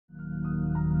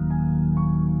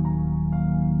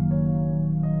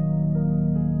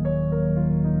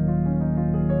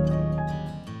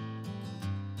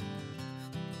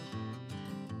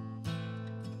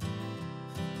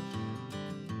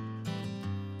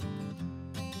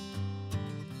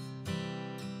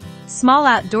small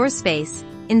outdoor space,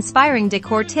 inspiring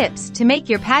decor tips to make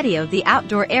your patio the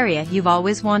outdoor area you've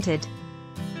always wanted.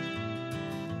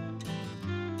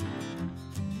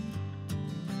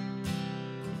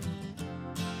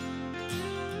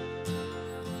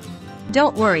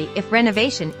 Don't worry if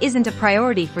renovation isn't a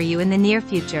priority for you in the near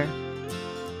future.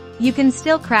 You can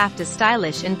still craft a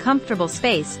stylish and comfortable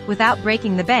space without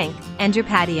breaking the bank and your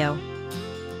patio.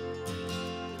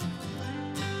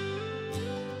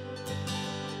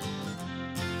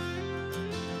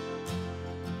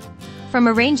 From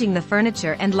arranging the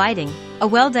furniture and lighting, a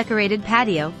well-decorated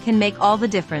patio can make all the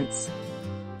difference.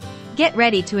 Get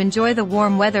ready to enjoy the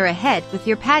warm weather ahead with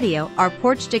your patio or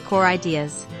porch decor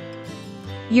ideas.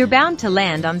 You're bound to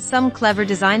land on some clever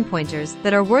design pointers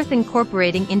that are worth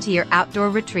incorporating into your outdoor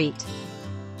retreat.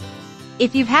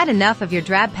 If you've had enough of your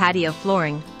drab patio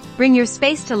flooring, bring your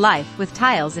space to life with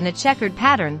tiles in a checkered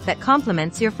pattern that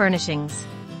complements your furnishings.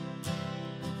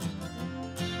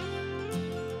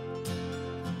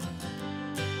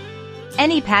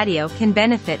 Any patio can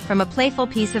benefit from a playful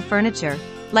piece of furniture,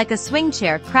 like a swing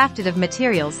chair crafted of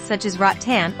materials such as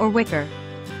rattan or wicker.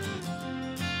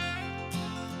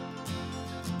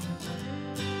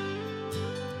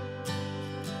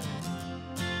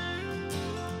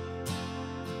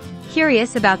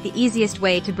 Curious about the easiest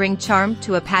way to bring charm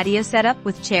to a patio setup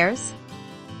with chairs?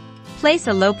 Place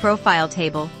a low-profile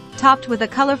table, topped with a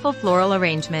colorful floral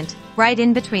arrangement, right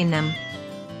in between them.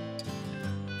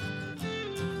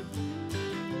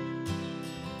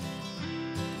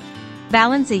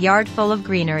 Balance a yard full of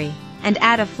greenery, and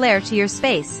add a flair to your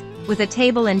space, with a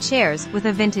table and chairs with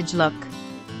a vintage look.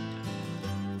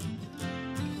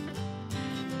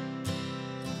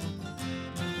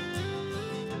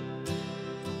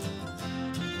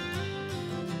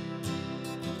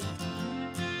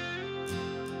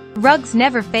 Rugs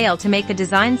never fail to make a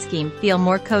design scheme feel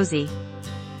more cozy.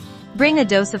 Bring a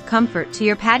dose of comfort to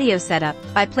your patio setup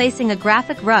by placing a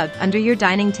graphic rug under your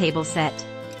dining table set.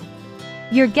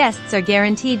 Your guests are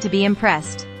guaranteed to be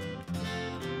impressed.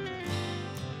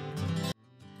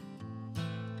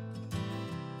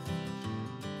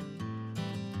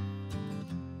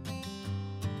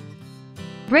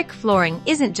 Brick flooring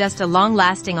isn't just a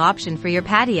long-lasting option for your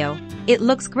patio, it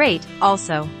looks great,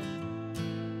 also.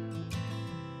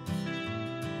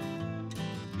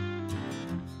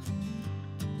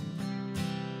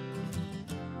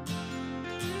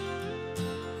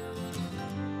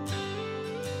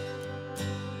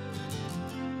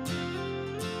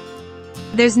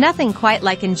 There's nothing quite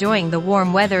like enjoying the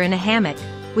warm weather in a hammock,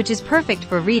 which is perfect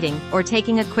for reading or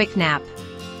taking a quick nap.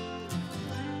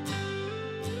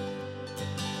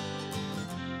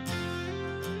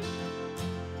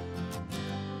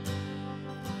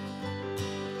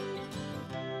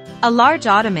 A large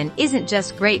ottoman isn't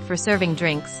just great for serving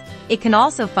drinks, it can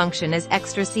also function as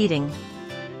extra seating.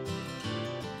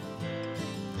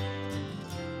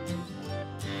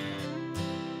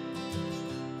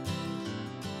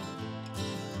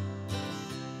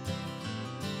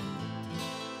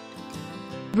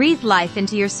 Breathe life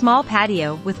into your small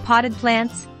patio with potted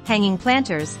plants, hanging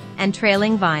planters, and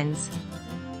trailing vines.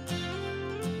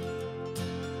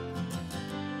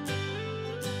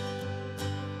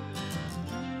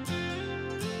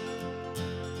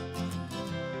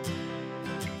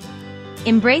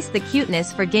 Embrace the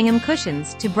cuteness for gingham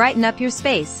cushions to brighten up your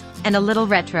space, and a little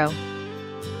retro.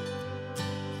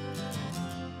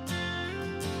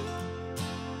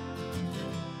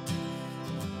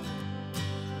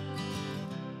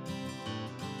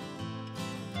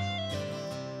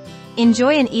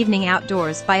 Enjoy an evening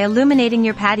outdoors by illuminating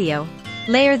your patio.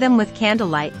 Layer them with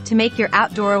candlelight to make your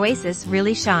outdoor oasis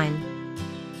really shine.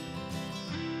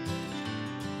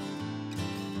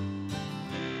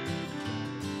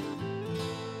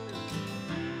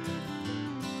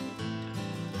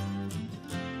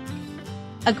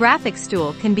 A graphic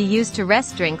stool can be used to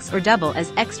rest drinks or double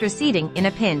as extra seating in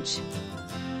a pinch.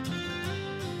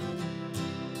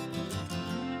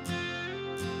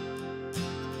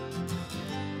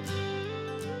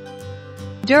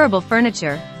 Durable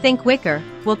furniture, think Wicker,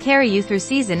 will carry you through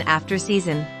season after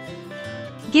season.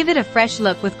 Give it a fresh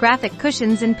look with graphic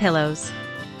cushions and pillows.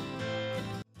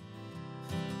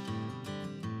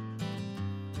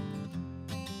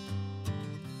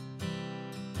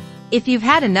 If you've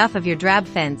had enough of your drab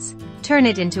fence, turn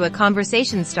it into a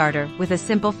conversation starter with a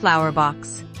simple flower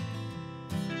box.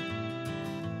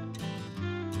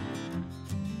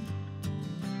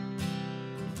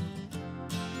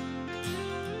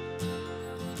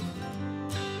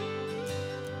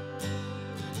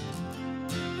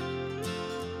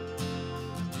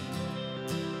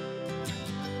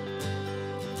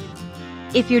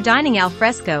 If you're dining al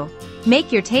fresco,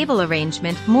 Make your table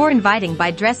arrangement more inviting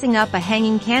by dressing up a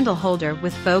hanging candle holder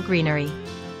with faux greenery.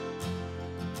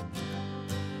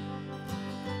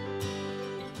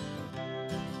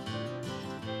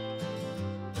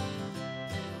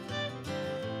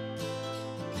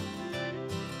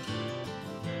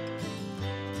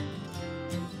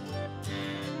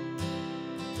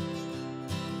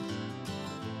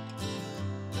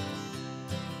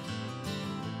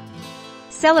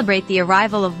 Celebrate the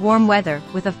arrival of warm weather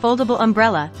with a foldable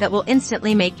umbrella that will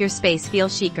instantly make your space feel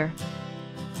chicer.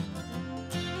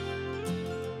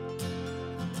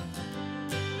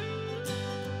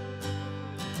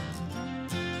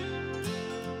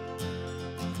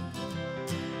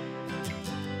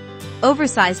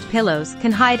 Oversized pillows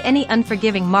can hide any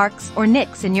unforgiving marks or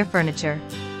nicks in your furniture.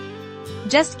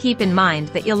 Just keep in mind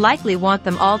that you'll likely want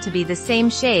them all to be the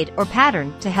same shade or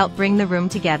pattern to help bring the room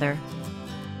together.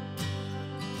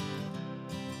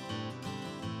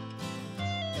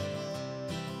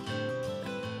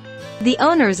 The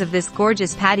owners of this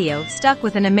gorgeous patio stuck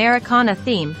with an Americana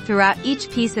theme throughout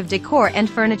each piece of decor and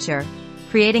furniture,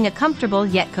 creating a comfortable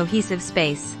yet cohesive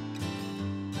space.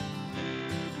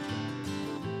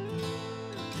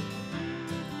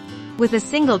 With a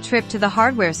single trip to the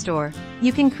hardware store,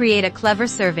 you can create a clever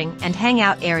serving and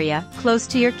hangout area close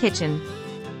to your kitchen.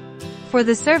 For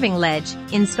the serving ledge,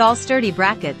 install sturdy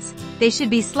brackets. They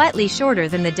should be slightly shorter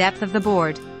than the depth of the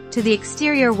board, to the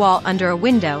exterior wall under a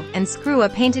window and screw a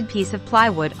painted piece of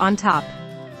plywood on top.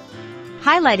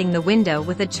 Highlighting the window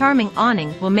with a charming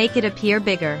awning will make it appear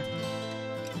bigger.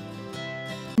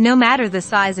 No matter the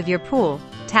size of your pool,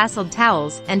 tasseled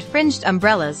towels and fringed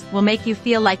umbrellas will make you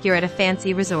feel like you're at a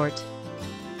fancy resort.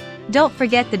 Don't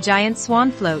forget the giant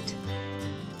swan float.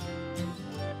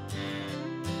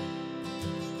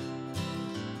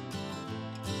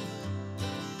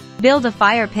 Build a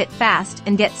fire pit fast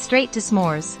and get straight to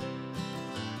s'mores.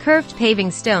 Curved paving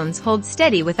stones hold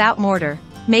steady without mortar,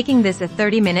 making this a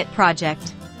 30-minute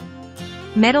project.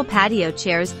 Metal patio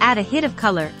chairs add a hit of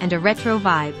color and a retro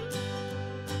vibe.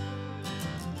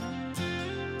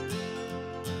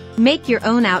 Make your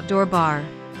own outdoor bar.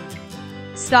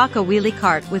 Stock a wheelie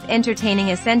cart with entertaining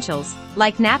essentials,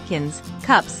 like napkins,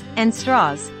 cups, and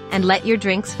straws, and let your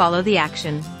drinks follow the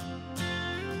action.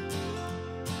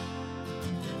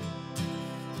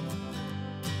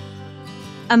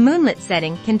 A moonlit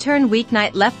setting can turn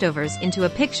weeknight leftovers into a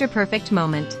picture-perfect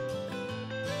moment.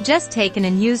 Just take an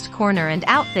unused corner and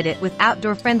outfit it with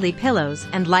outdoor-friendly pillows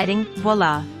and lighting,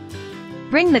 voila!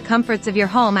 Bring the comforts of your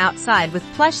home outside with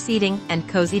plush seating and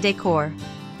cozy decor.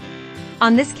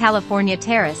 On this California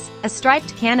terrace, a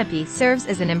striped canopy serves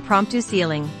as an impromptu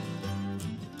ceiling.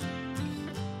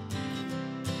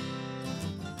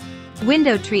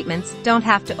 Window treatments don't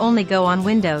have to only go on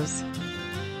windows.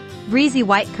 Breezy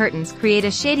white curtains create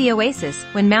a shady oasis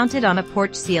when mounted on a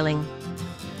porch ceiling.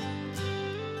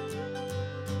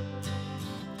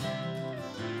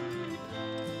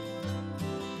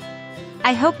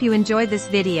 I hope you enjoyed this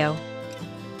video.